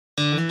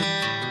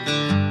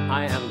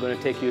I am going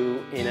to take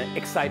you in an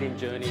exciting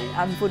journey.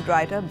 I'm a food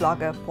writer,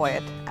 blogger,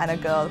 poet, and a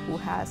girl who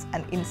has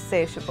an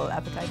insatiable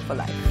appetite for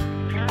life.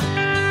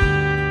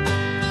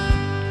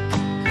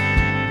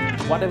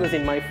 Whatever's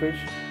in my fridge,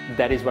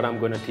 that is what I'm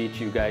going to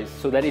teach you guys,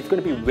 so that it's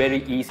going to be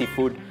very easy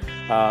food,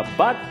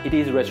 but it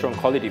is restaurant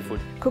quality food.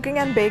 Cooking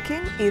and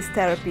baking is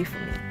therapy for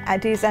me,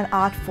 and it is an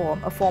art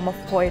form, a form of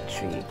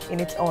poetry in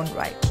its own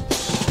right.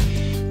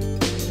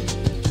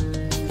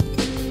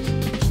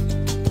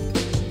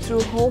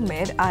 Through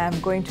Homemade, I am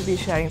going to be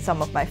sharing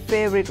some of my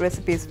favorite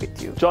recipes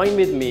with you. Join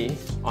with me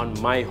on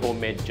my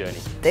homemade journey.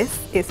 This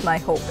is my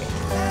Homemade.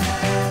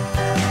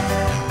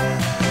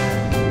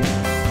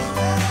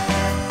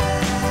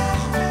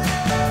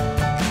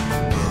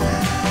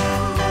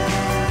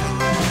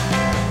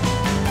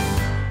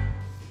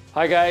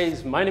 Hi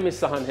guys, my name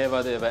is Sahan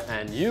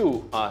and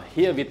you are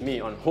here with me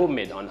on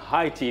Homemade on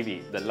Hi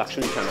TV, the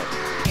luxury channel.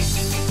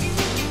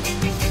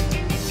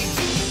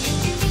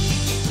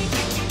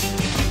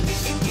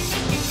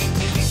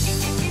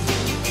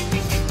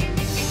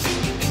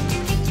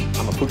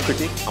 I'm a food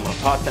critic, I'm a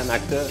part-time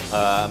actor.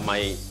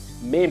 My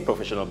main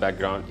professional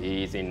background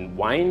is in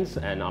wines,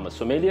 and I'm a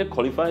sommelier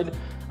qualified.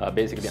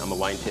 Basically, I'm a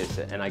wine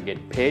taster and I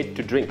get paid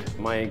to drink.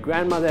 My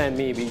grandmother and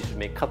me, we used to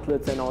make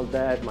cutlets and all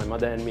that. My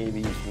mother and me,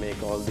 we used to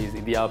make all these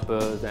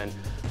idiopas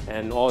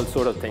and all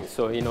sort of things.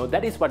 So, you know,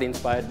 that is what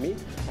inspired me.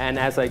 And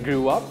as I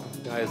grew up,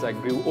 as I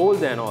grew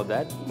older and all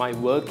that, my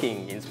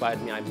working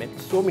inspired me. I met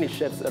so many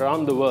chefs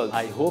around the world.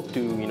 I hope to,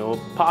 you know,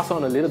 pass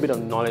on a little bit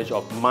of knowledge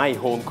of my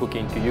home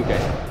cooking to you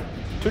guys.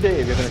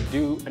 Today, we're going to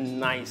do a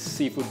nice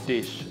seafood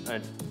dish,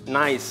 a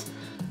nice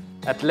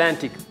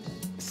Atlantic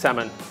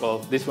salmon. Well,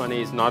 this one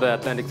is not an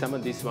Atlantic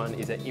salmon, this one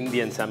is an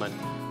Indian salmon.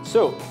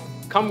 So,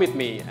 come with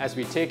me as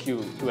we take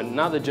you to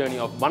another journey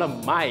of one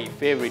of my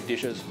favorite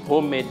dishes,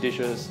 homemade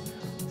dishes,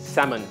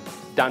 salmon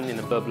done in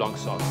a beurre blanc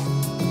sauce.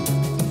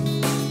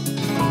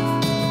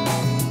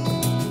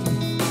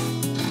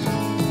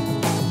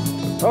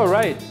 All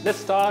right, let's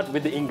start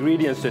with the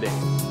ingredients today.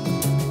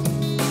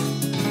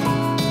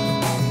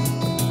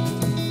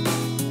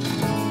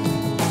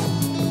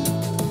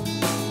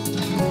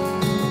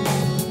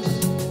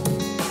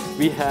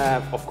 We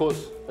have, of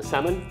course, a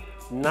salmon,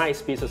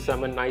 nice piece of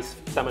salmon, nice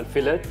salmon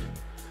fillet.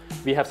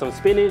 We have some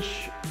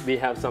spinach, we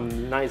have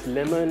some nice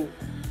lemon,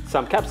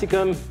 some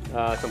capsicum,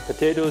 some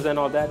potatoes and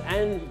all that.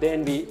 And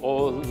then we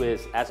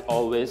always, as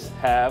always,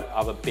 have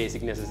our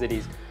basic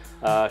necessities.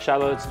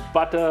 Shallots,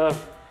 butter,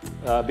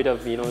 a bit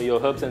of, you know,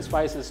 your herbs and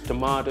spices,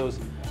 tomatoes.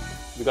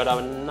 We got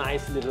our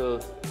nice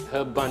little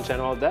herb bunch and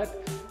all that.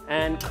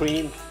 And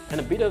cream and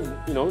a bit of,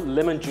 you know,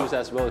 lemon juice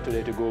as well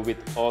today to go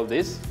with all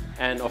this.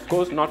 And of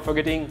course, not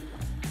forgetting,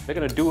 we're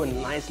going to do a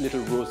nice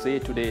little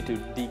rosé today to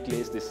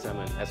deglaze this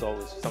salmon, as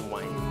always, some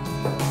wine.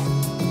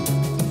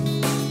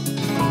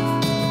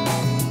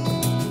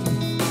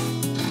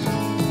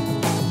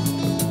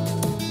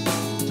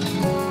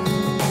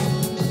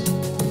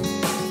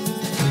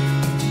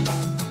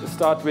 Let's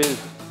start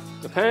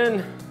with the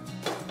pan,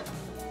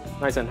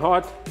 nice and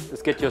hot.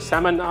 Let's get your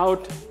salmon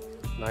out,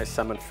 nice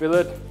salmon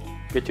fillet.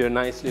 Get your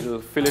nice little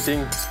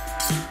filleting.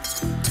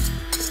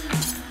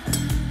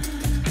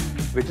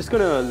 We're just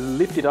going to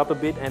lift it up a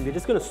bit and we're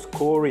just going to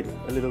score it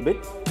a little bit.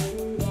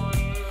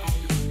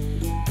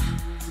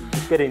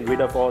 Just getting rid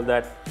of all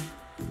that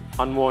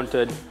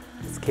unwanted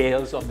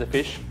scales of the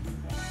fish,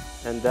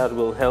 and that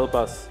will help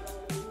us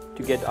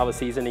to get our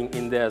seasoning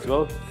in there as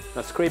well.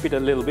 Now scrape it a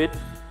little bit,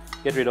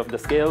 get rid of the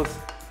scales.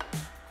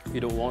 You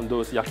don't want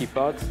those yucky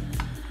parts.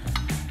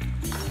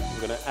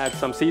 We're going to add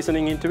some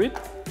seasoning into it,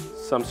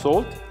 some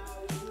salt,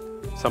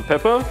 some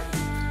pepper.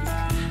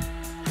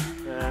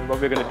 And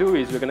what we're going to do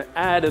is we're going to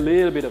add a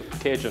little bit of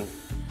Cajun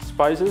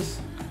spices,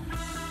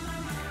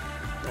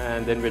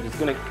 and then we're just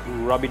going to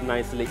rub it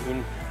nicely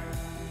in.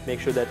 Make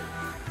sure that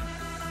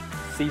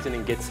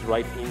seasoning gets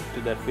right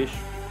into that fish.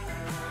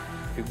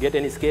 If you get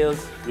any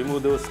scales,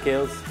 remove those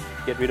scales.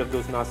 Get rid of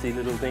those nasty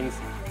little things.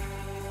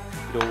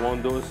 You don't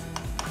want those.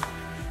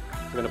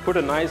 We're going to put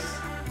a nice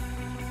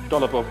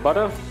dollop of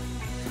butter.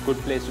 It's a good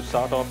place to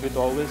start off with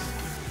always.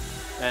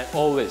 And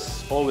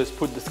always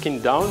put the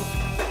skin down.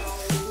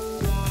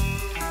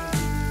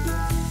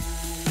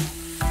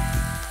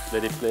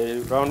 Let it play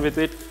around with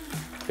it.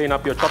 Clean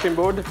up your chopping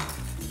board.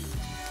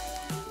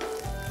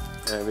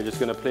 And we're just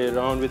going to play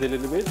around with it a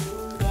little bit.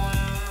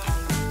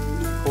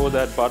 Pour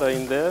that butter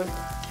in there.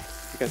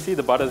 You can see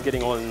the butter is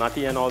getting all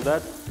nutty and all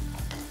that.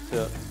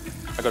 So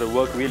I got to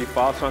work really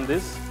fast on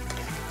this.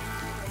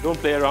 Don't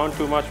play around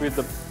too much with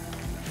the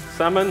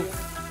salmon.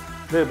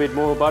 A little bit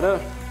more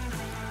butter,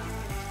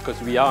 because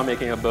we are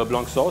making a beurre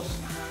blanc sauce.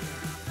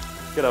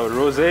 Get our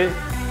rosé.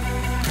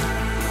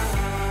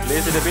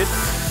 Glaze it a bit.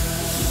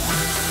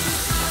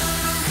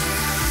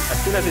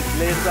 As soon as it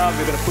glazes out,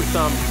 we're going to put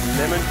some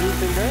lemon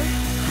juice in there.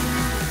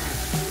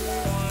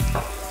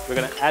 We're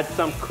going to add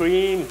some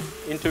cream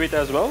into it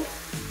as well.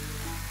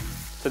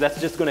 So that's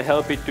just going to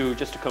help it to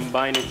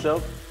combine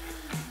itself.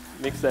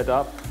 Mix that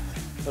up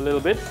a little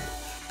bit.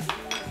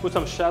 Put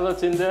some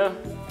shallots in there.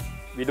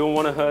 We don't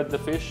want to hurt the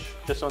fish,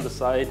 just on the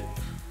side.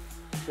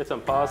 Get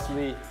some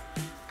parsley,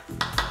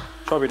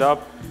 chop it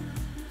up,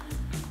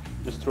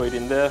 just throw it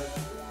in there.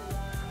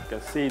 You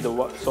can see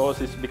the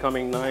sauce is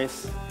becoming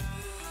nice,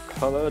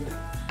 colored.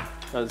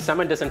 Now the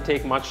salmon doesn't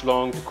take much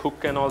long to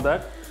cook and all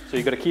that, so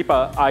you got to keep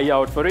an eye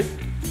out for it.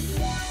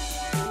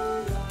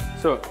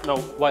 So now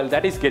while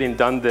that is getting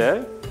done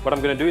there, what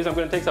I'm going to do is I'm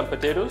going to take some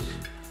potatoes.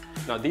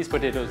 Now these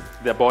potatoes,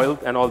 they're boiled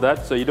and all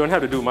that, so you don't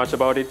have to do much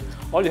about it.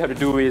 All you have to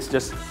do is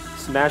just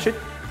smash it.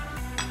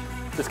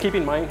 Just keep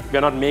in mind, we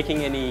are not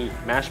making any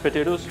mashed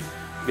potatoes,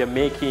 we are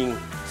making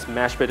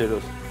smashed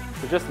potatoes.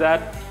 So just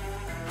that,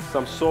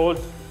 some salt,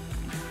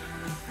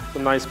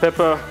 some nice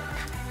pepper.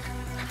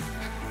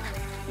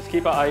 Just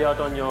keep an eye out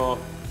on your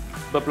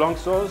beurre blanc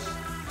sauce.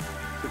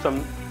 Put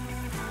some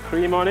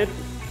cream on it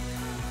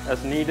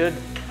as needed.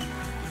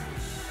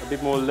 A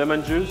bit more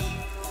lemon juice.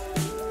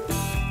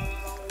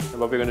 And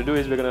what we're going to do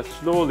is we're going to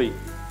slowly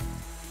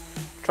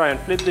try and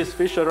flip this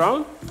fish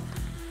around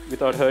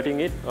without hurting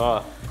it.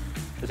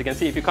 As you can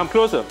see, if you come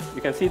closer,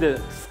 you can see the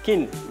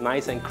skin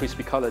nice and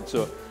crispy colored.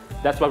 So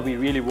that's what we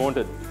really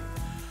wanted.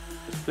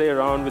 Just play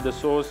around with the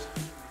sauce,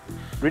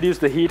 reduce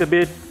the heat a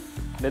bit,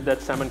 let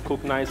that salmon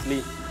cook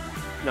nicely.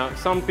 Now,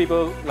 some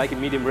people like it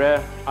medium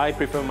rare. I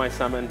prefer my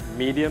salmon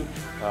medium,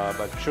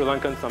 but Sri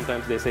Lankans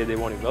sometimes they say they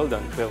want it well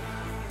done. Well,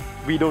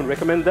 we don't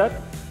recommend that.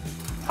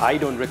 I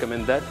don't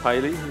recommend that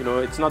highly. You know,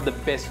 it's not the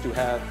best to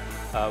have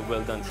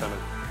well done salmon.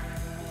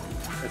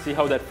 And see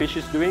how that fish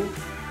is doing.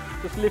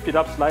 Just lift it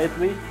up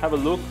slightly, have a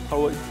look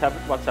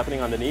what's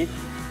happening underneath.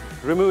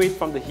 Remove it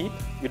from the heat.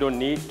 You don't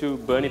need to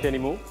burn it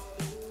anymore.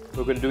 What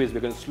we're going to do is we're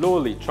going to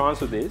slowly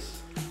transfer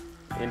this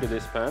into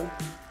this pan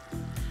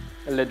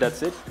and let that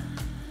sit.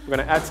 We're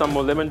going to add some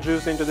more lemon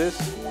juice into this.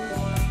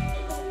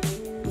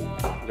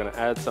 We're going to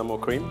add some more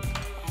cream.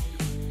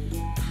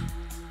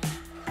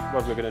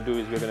 What we're going to do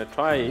is we're going to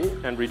try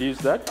and reduce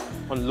that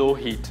on low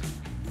heat.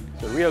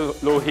 So real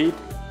low heat,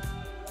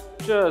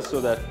 just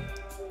so that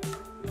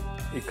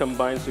it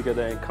combines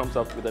together and comes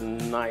up with a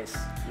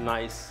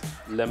nice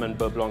lemon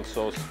beurre blanc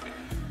sauce.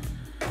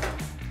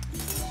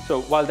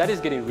 So while that is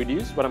getting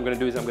reduced, what I'm going to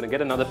do is I'm going to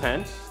get another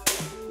pan,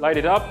 light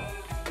it up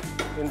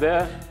in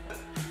there,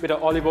 bit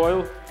of olive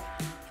oil,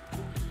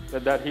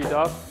 let that heat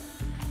up.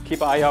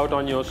 Keep an eye out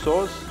on your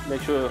sauce,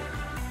 make sure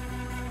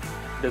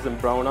it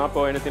doesn't brown up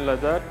or anything like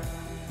that.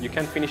 You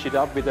can finish it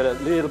up with a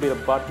little bit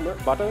of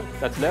butter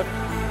that's left.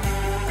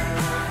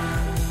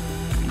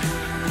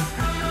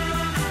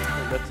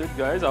 That's it,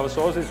 guys. Our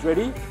sauce is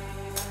ready.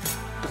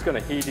 Just gonna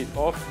heat it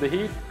off the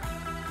heat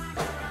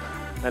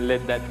and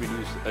let that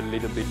reduce a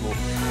little bit more.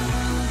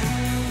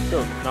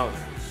 So now,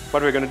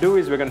 what we're gonna do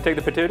is we're gonna take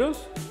the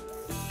potatoes,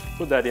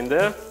 put that in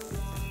there.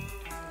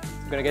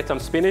 We're gonna get some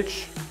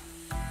spinach.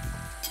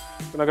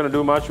 We're not gonna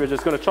do much. We're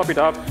just gonna chop it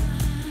up.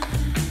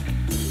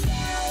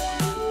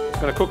 It's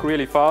gonna cook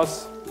really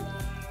fast.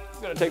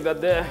 I'm gonna take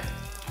that there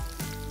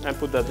and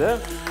put that there.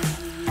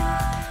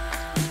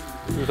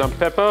 Do some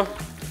pepper.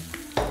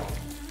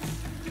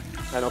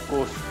 And of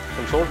course,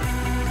 some salt.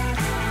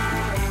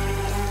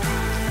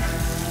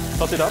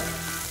 Toss it up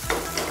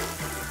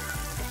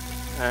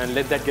and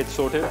let that get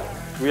sauteed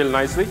real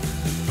nicely.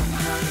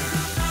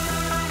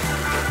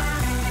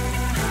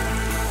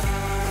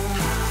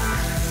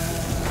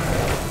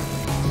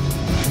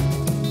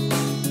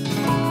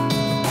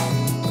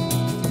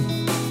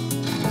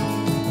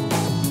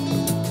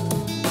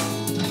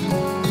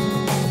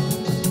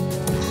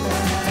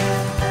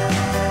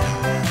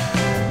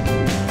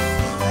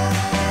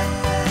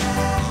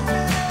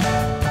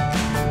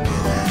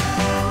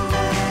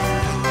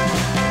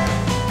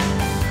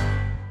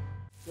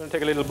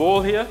 Take a little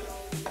bowl here.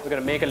 We're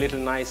going to make a little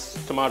nice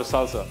tomato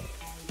salsa.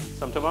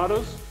 Some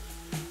tomatoes,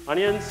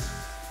 onions.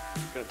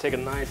 We're going to take a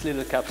nice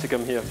little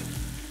capsicum here.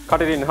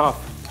 Cut it in half.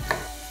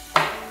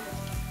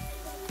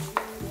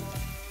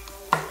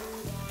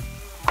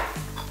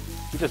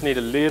 We just need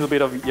a little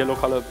bit of yellow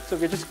color. So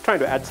we're just trying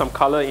to add some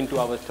color into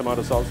our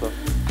tomato salsa.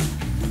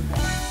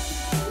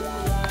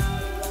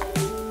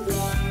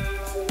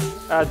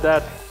 Add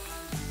that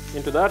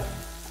into that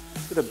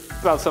with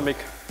a balsamic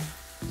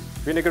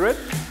vinaigrette.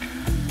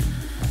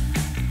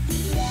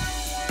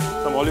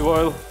 Some olive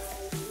oil,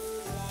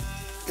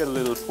 get a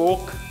little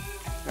fork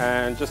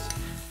and just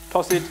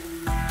toss it.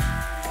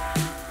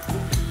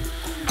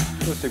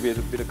 Just a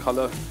bit of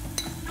color,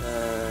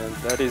 and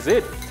that is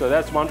it. So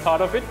that's one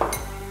part of it.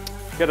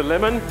 Get a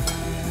lemon,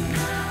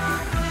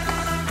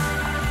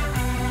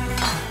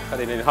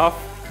 cut it in half,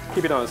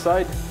 keep it on the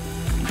side.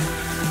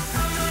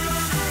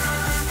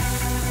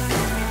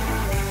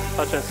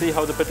 Touch and see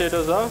how the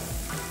potatoes are.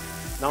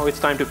 Now it's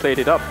time to plate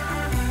it up.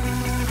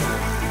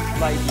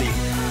 Lightly.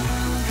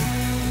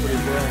 Put it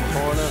there in the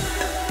corner.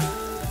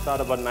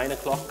 Start about 9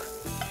 o'clock.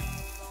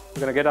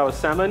 We're going to get our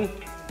salmon,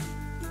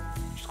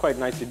 which is quite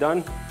nicely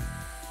done.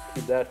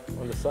 Put that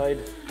on the side.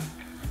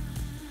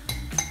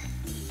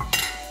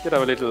 Get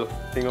our little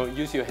thing,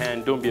 use your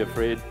hand, don't be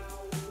afraid.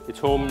 It's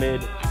homemade.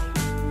 Put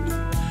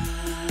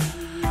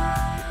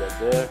that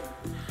there.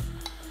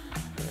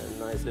 And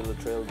nice little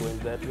trail going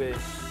that way.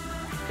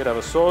 Get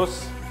our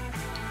sauce.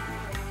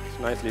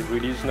 nicely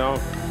reduced now.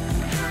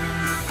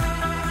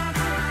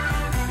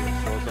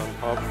 Sauce on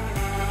top.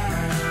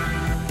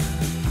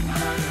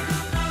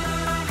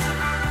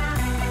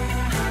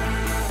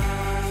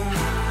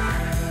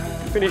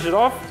 Finish it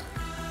off.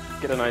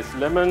 Get a nice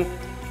lemon.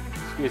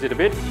 Squeeze it a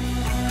bit.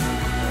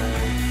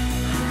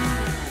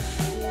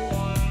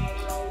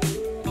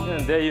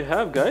 And there you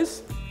have,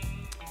 guys,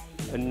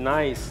 a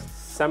nice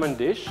salmon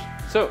dish.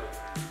 So,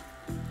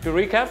 to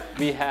recap,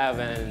 we have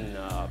an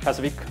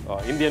Pacific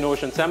or Indian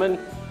Ocean salmon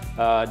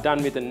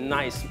done with a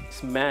nice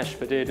smashed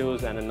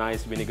potatoes and a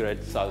nice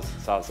vinaigrette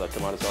salsa,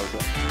 tomato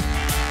salsa.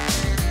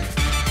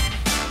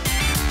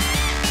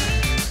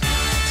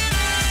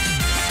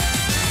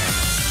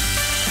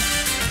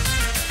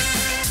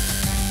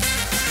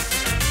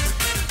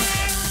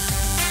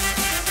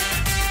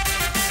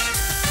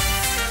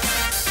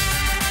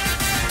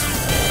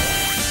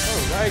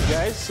 Alright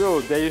guys,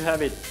 so there you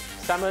have it.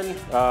 Salmon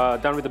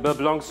done with the beurre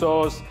blanc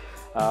sauce,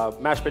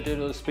 mashed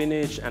potatoes,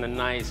 spinach, and a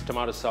nice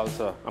tomato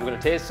salsa. I'm going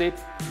to taste it.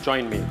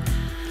 Join me. You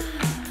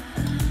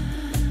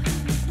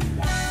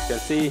can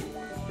see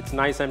it's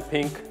nice and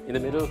pink in the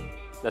middle.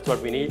 That's what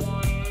we need.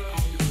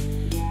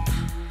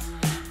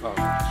 Oh,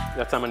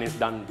 that salmon is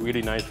done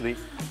really nicely.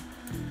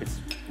 It's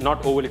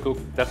not overly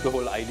cooked. That's the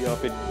whole idea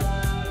of it.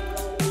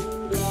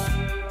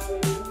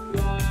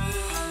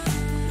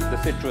 The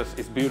citrus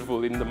is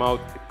beautiful in the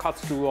mouth. It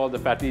cuts through all the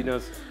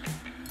fattiness.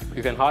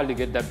 You can hardly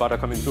get that butter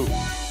coming through.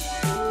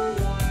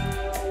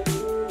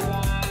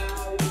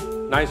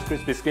 Nice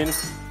crispy skin.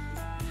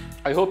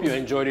 I hope you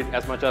enjoyed it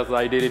as much as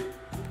I did it.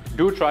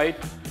 Do try it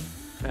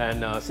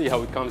and see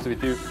how it comes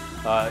with you.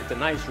 It's a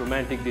nice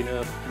romantic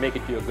dinner. Make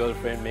it to your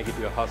girlfriend, make it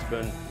to your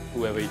husband,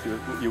 whoever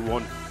you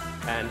want.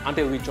 And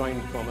until we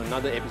join from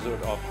another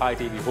episode of Hi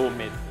TV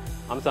Homemade,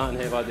 I'm Sahan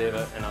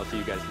and I'll see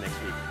you guys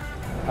next week.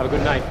 Have a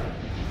good night.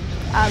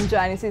 I'm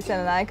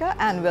Jayani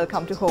and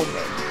welcome to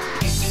Homemade.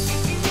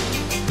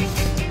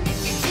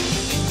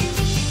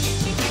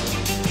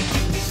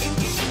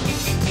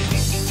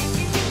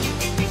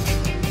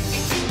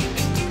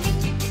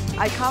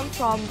 I come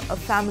from a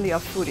family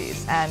of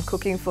foodies and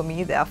cooking for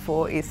me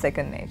therefore is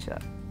second nature.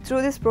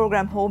 Through this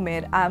program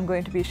Homemade, I am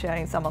going to be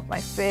sharing some of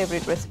my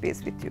favorite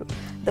recipes with you,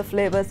 the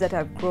flavors that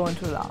I've grown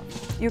to love.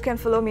 You can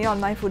follow me on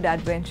my food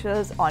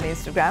adventures on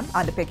Instagram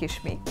under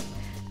Pekishme.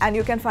 And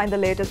you can find the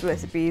latest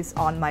recipes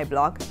on my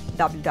blog,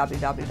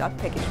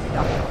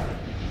 www.pekishme.com.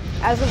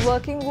 As a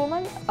working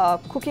woman,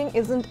 cooking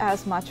isn't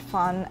as much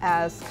fun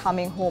as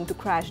coming home to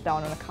crash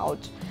down on a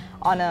couch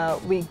on a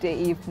weekday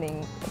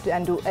evening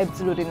and do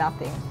absolutely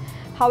nothing.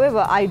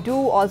 However, I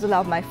do also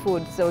love my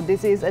food, so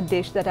this is a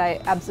dish that I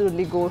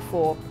absolutely go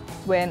for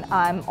when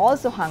I'm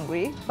also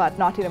hungry but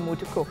not in a mood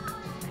to cook.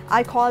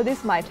 I call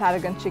this my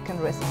tarragon chicken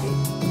recipe.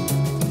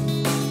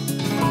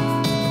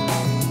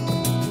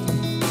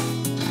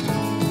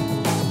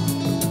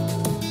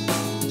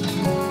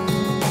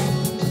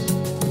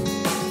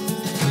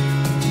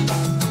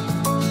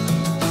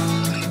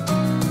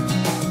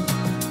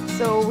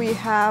 So we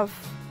have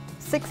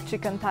 6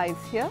 chicken thighs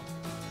here.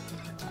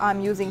 I'm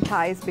using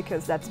thighs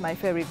because that's my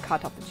favorite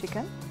cut of the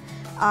chicken.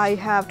 I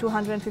have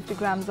 250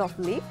 grams of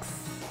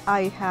leeks.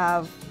 I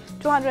have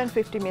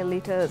 250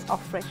 milliliters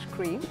of fresh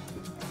cream,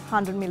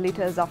 100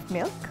 milliliters of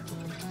milk,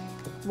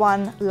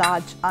 1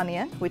 large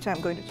onion, which I'm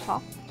going to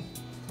chop.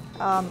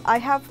 I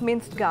have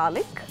minced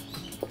garlic,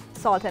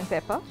 salt and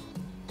pepper,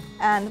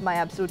 and my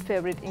absolute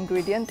favorite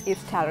ingredient is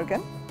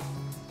tarragon.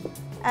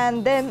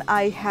 And then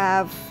I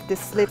have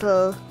this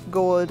little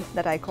gold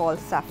that I call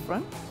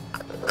saffron.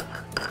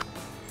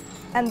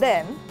 And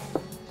then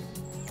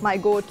my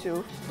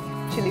go-to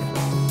chili flakes.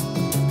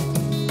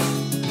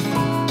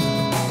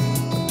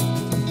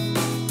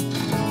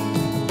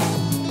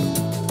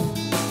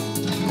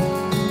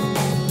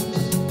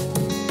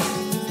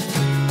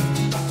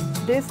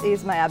 This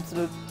is my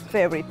absolute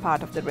favorite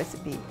part of the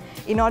recipe.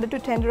 In order to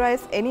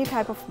tenderize any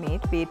type of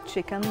meat, be it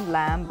chicken,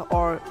 lamb,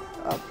 or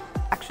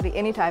actually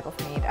any type of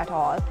meat at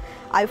all,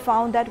 I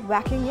found that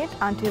whacking it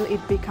until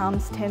it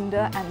becomes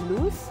tender and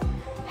loose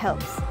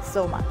helps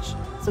so much.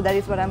 So that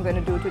is what I'm going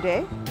to do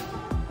today.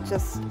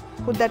 Just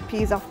put that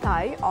piece of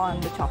thigh on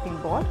the chopping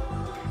board.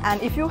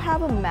 And if you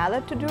have a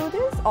mallet to do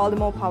this, all the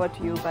more power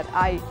to you, but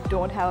I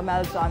don't have a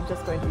mallet, so I'm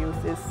just going to use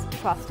this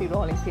trusty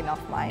rolling pin of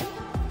mine.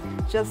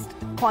 Just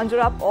conjure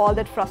up all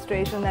that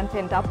frustration and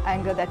pent-up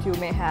anger that you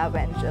may have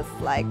and just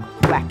like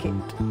whack it.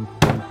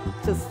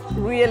 Just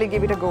really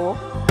give it a go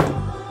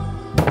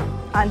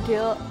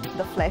until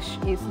the flesh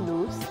is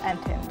loose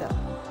and tender.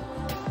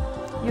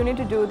 You need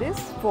to do this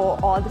for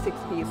all the 6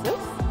 pieces.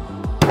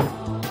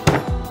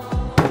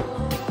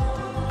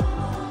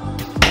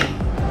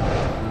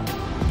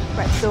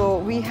 Right, so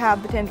we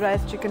have the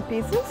tenderized chicken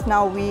pieces.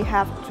 Now we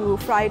have to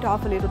fry it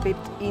off a little bit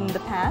in the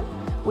pan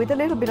with a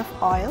little bit of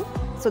oil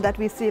so that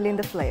we seal in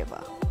the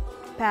flavor.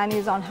 Pan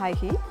is on high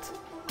heat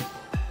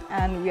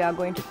and we are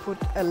going to put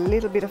a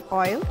little bit of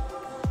oil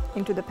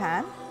into the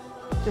pan.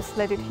 Just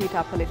let it heat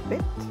up a little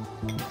bit.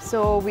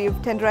 So we've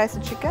tenderized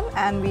the chicken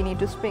and we need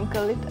to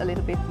sprinkle it a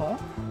little bit more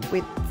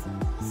with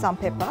some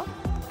pepper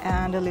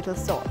and a little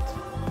salt.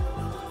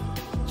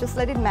 Just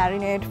let it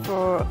marinate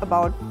for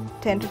about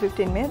 10 to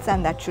 15 minutes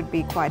and that should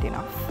be quite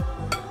enough.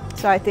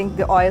 So I think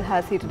the oil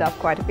has heated up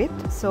quite a bit.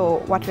 So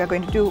what we are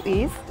going to do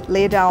is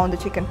lay down the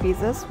chicken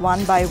pieces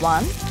one by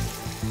one.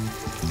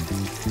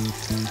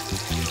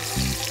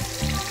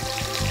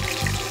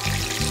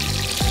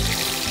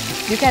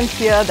 You can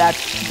hear that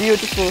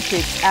beautiful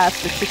kick as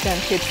the chicken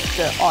hits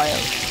the oil.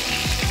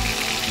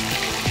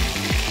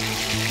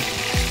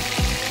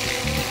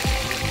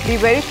 Be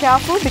very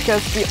careful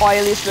because the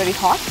oil is very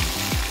hot.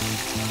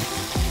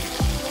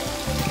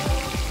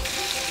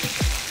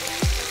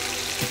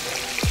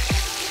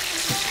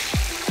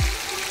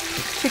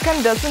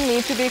 Chicken doesn't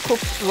need to be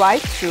cooked right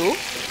through.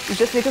 You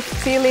just need to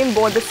seal in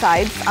both the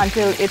sides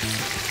until it's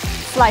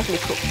slightly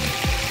cooked.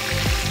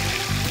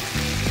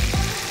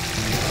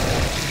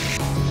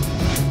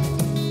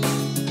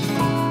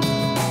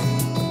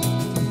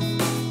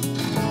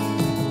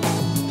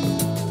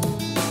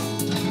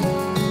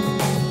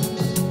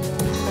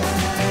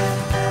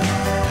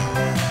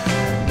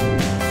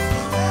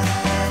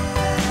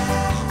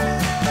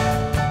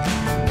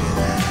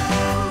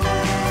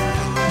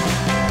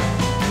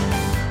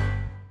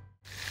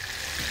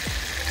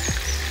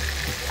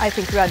 I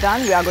think we are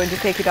done. We are going to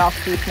take it off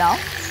heat now.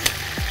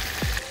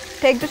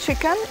 Take the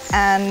chicken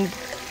and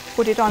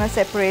put it on a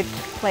separate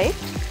plate.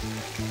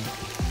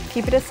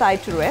 Keep it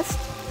aside to rest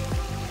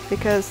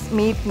because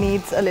meat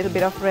needs a little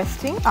bit of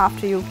resting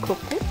after you've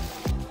cooked it.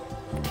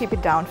 Keep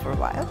it down for a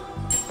while.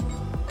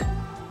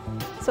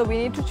 So we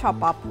need to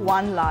chop up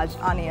one large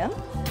onion.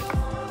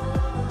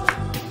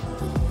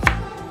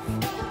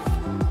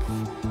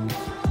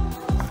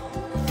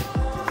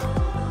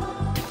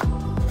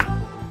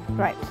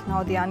 Right,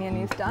 now the onion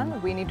is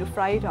done. We need to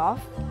fry it off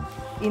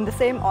in the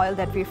same oil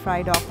that we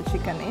fried off the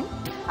chicken in.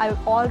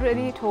 I've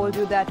already told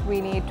you that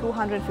we need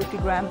 250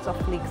 grams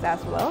of leeks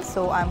as well,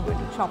 so I'm going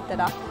to chop that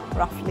up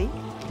roughly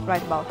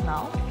right about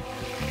now.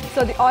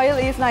 So the oil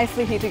is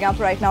nicely heating up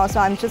right now, so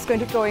I'm just going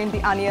to throw in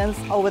the onions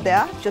over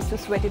there just to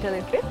sweat it a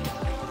little bit.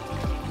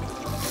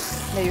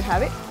 There you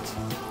have it.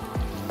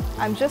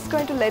 I'm just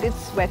going to let it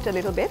sweat a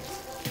little bit,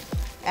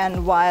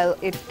 and while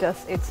it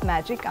does its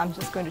magic, I'm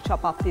just going to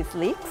chop up these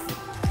leeks.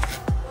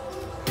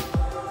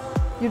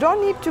 You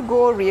don't need to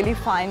go really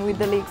fine with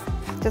the leeks,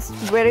 just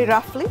very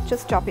roughly,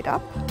 just chop it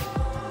up.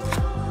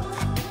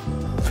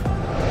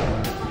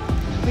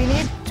 We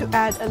need to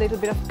add a little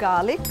bit of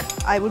garlic.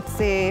 I would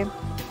say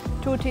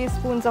 2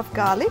 teaspoons of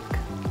garlic.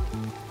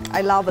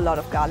 I love a lot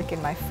of garlic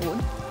in my food.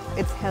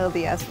 It's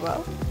healthy as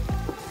well.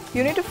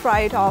 You need to fry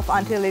it off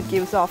until it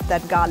gives off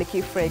that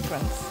garlicky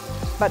fragrance.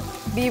 But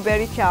be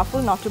very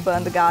careful not to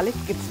burn the garlic.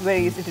 It's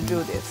very easy to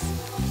do this.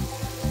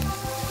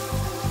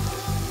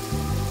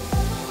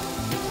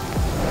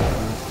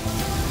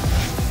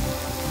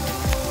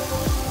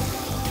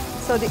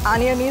 So the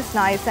onion is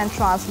nice and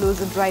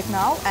translucent right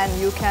now and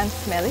you can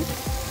smell it.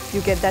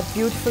 You get that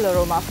beautiful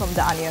aroma from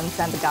the onions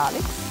and the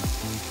garlic.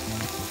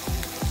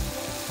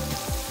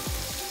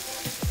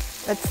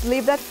 Let's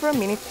leave that for a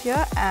minute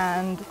here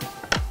and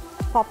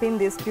pop in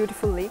these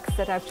beautiful leeks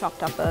that I've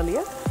chopped up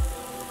earlier.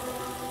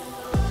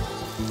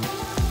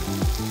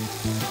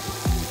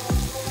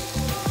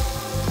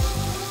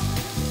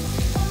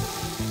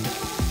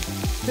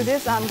 To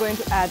this I'm going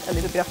to add a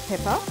little bit of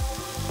pepper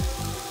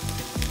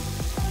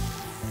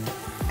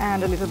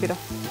and a little bit of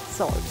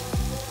salt.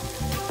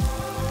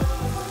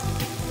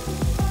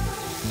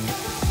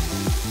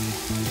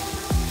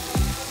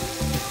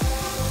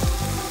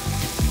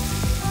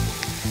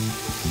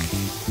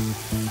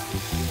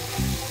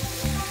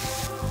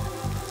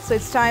 So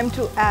it's time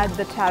to add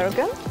the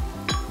tarragon.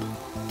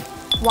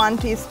 1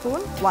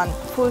 teaspoon, 1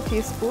 full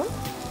teaspoon.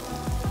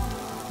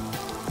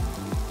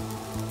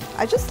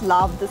 I just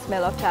love the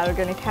smell of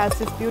tarragon. It has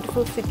this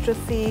beautiful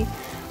citrusy,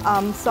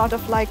 sort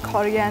of like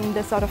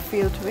coriander sort of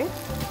feel to it.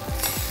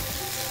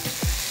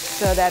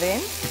 Stir that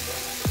in.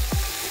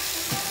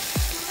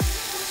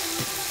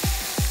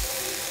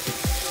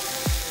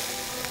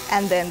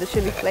 And then the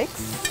chili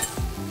flakes.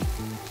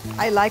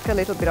 I like a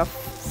little bit of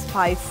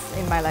spice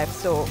in my life,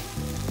 so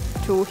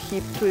 2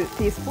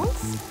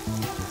 teaspoons.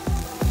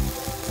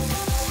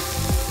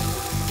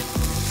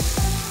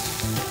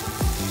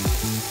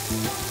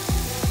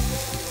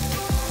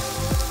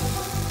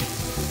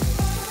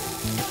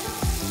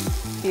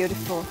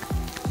 Beautiful.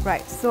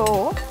 Right,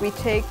 so we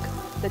take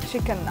the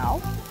chicken now.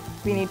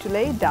 We need to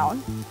lay it down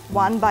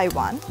one by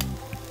one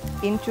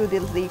into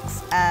the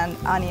leeks and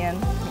onion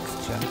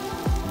mixture.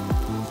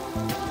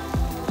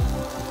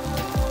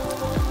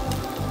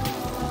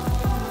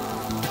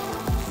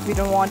 We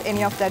don't want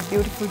any of that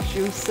beautiful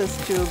juices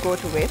to go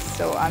to waste,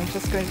 so I'm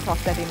just going to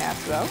toss that in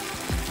as well.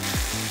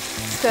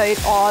 Stir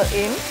it all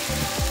in.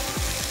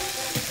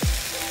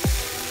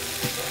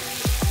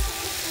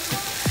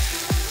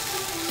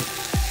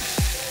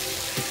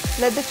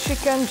 Let the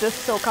chicken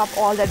just soak up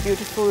all that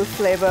beautiful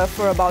flavor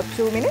for about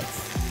 2 minutes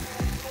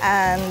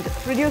and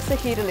reduce the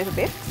heat a little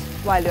bit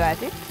while you're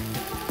at it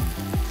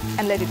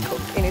and let it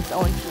cook in its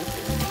own juices.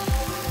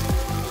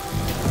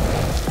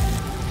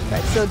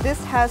 Right, so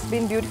this has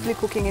been beautifully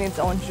cooking in its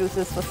own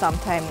juices for some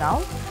time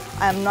now.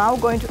 I'm now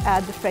going to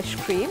add the fresh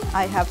cream.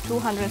 I have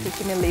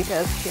 250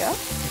 milliliters here.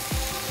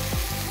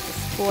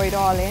 Just pour it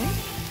all in.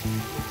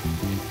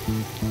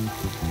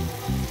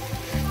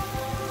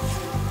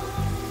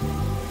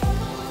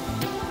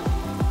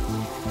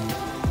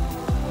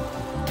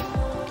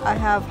 I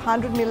have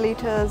 100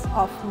 milliliters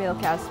of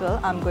milk as well.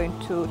 I'm going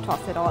to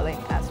toss it all in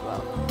as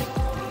well.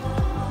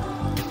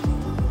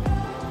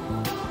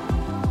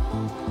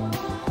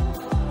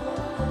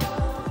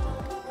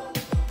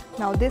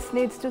 Now this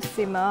needs to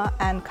simmer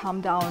and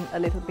come down a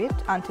little bit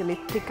until it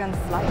thickens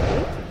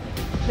slightly.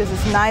 This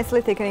is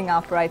nicely thickening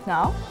up right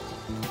now.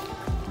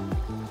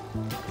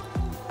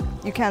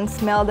 You can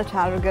smell the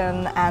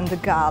tarragon and the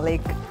garlic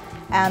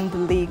and the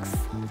leeks,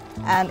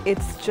 and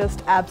it's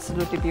just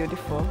absolutely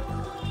beautiful.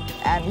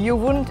 And you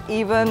wouldn't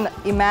even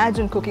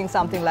imagine cooking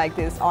something like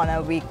this on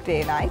a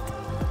weekday night,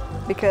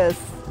 because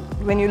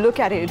when you look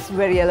at it, it's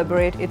very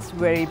elaborate, it's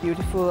very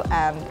beautiful,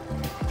 and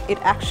it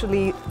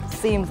actually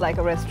seems like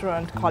a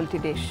restaurant quality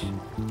dish.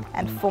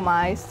 And for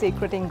my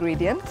secret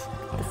ingredient,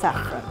 the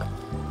saffron.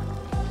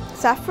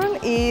 Saffron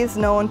is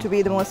known to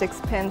be the most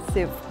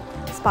expensive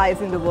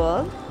spice in the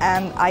world,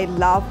 and I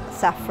love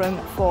saffron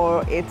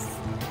for its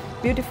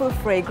beautiful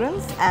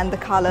fragrance and the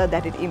color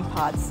that it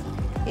imparts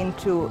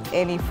into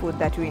any food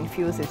that you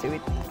infuse it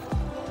with.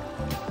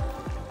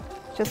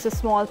 Just a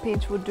small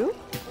pinch would do.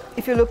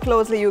 If you look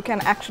closely, you can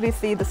actually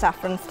see the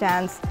saffron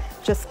stands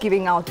just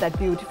giving out that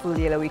beautiful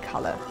yellowy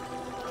color.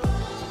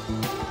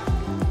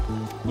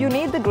 You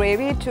need the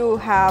gravy to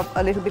have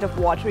a little bit of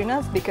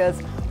wateriness,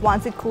 because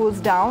once it cools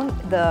down,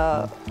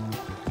 the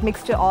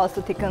mixture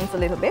also thickens a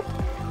little bit.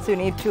 So you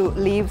need to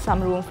leave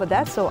some room for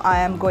that. So I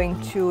am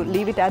going to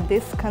leave it at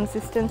this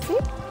consistency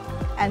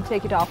and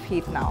take it off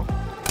heat now.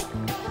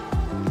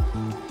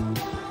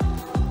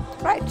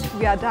 Right,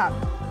 we are done.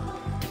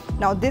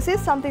 Now this is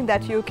something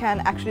that you can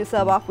actually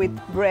serve up with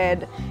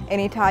bread,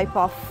 any type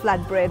of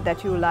flat bread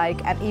that you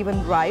like, and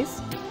even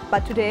rice.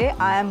 But today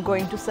I am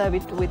going to serve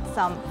it with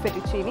some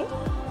fettuccine,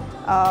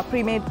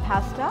 pre-made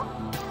pasta.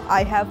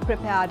 I have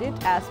prepared it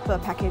as per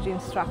package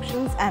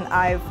instructions, and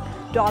I've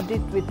daubed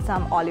it with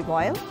some olive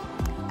oil.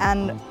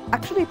 And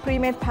actually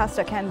pre-made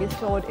pasta can be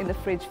stored in the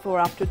fridge for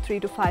up to 3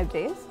 to 5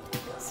 days.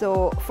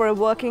 So for a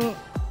working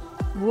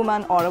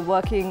woman or a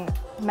working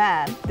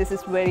man, this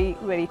is very,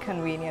 very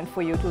convenient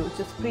for you to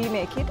just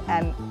pre-make it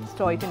and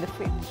store it in the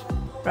fridge.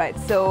 Right,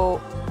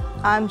 so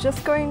I'm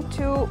just going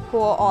to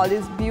pour all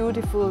this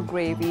beautiful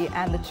gravy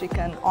and the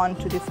chicken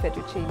onto this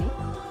fettuccine,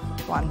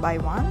 one by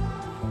one.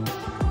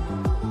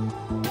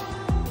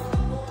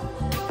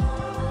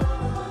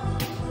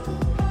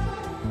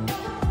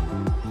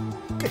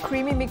 The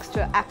creamy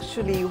mixture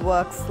actually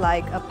works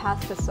like a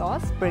pasta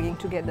sauce, bringing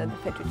together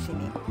the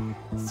fettuccine.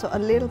 So a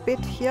little bit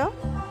here,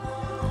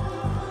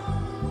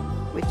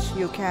 which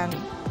you can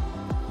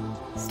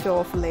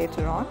store for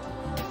later on.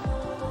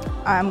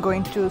 I'm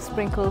going to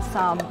sprinkle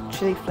some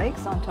chili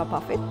flakes on top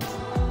of it.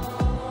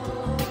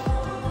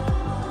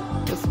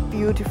 Just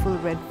beautiful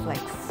red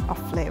flakes of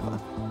flavor.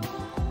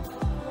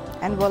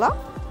 And voila,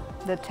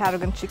 the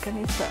tarragon chicken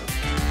is served.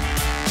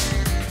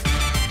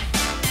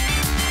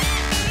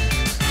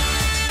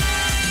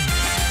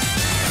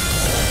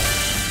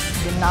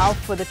 Okay, now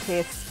for the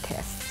taste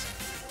test.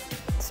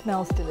 It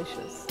smells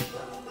delicious.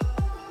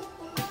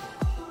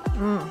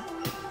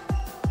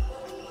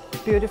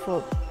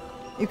 Beautiful.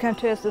 You can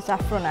taste the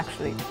saffron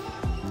actually,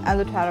 and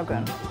the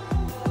tarragon.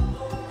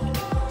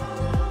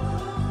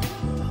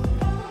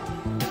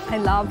 I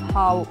love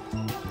how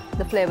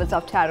the flavors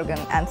of tarragon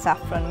and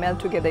saffron melt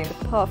together in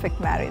the perfect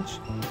marriage.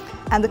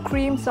 And the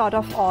cream sort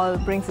of all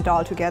brings it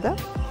all together.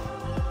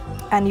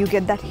 And you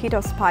get that hit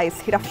of spice,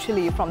 hit of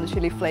chili from the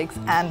chili flakes,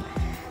 and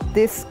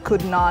this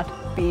could not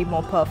be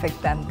more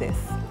perfect than this.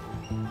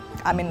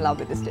 I'm in love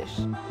with this dish.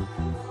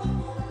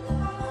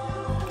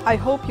 I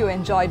hope you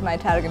enjoyed my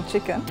tarragon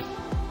chicken.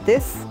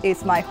 This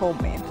is my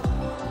homemade.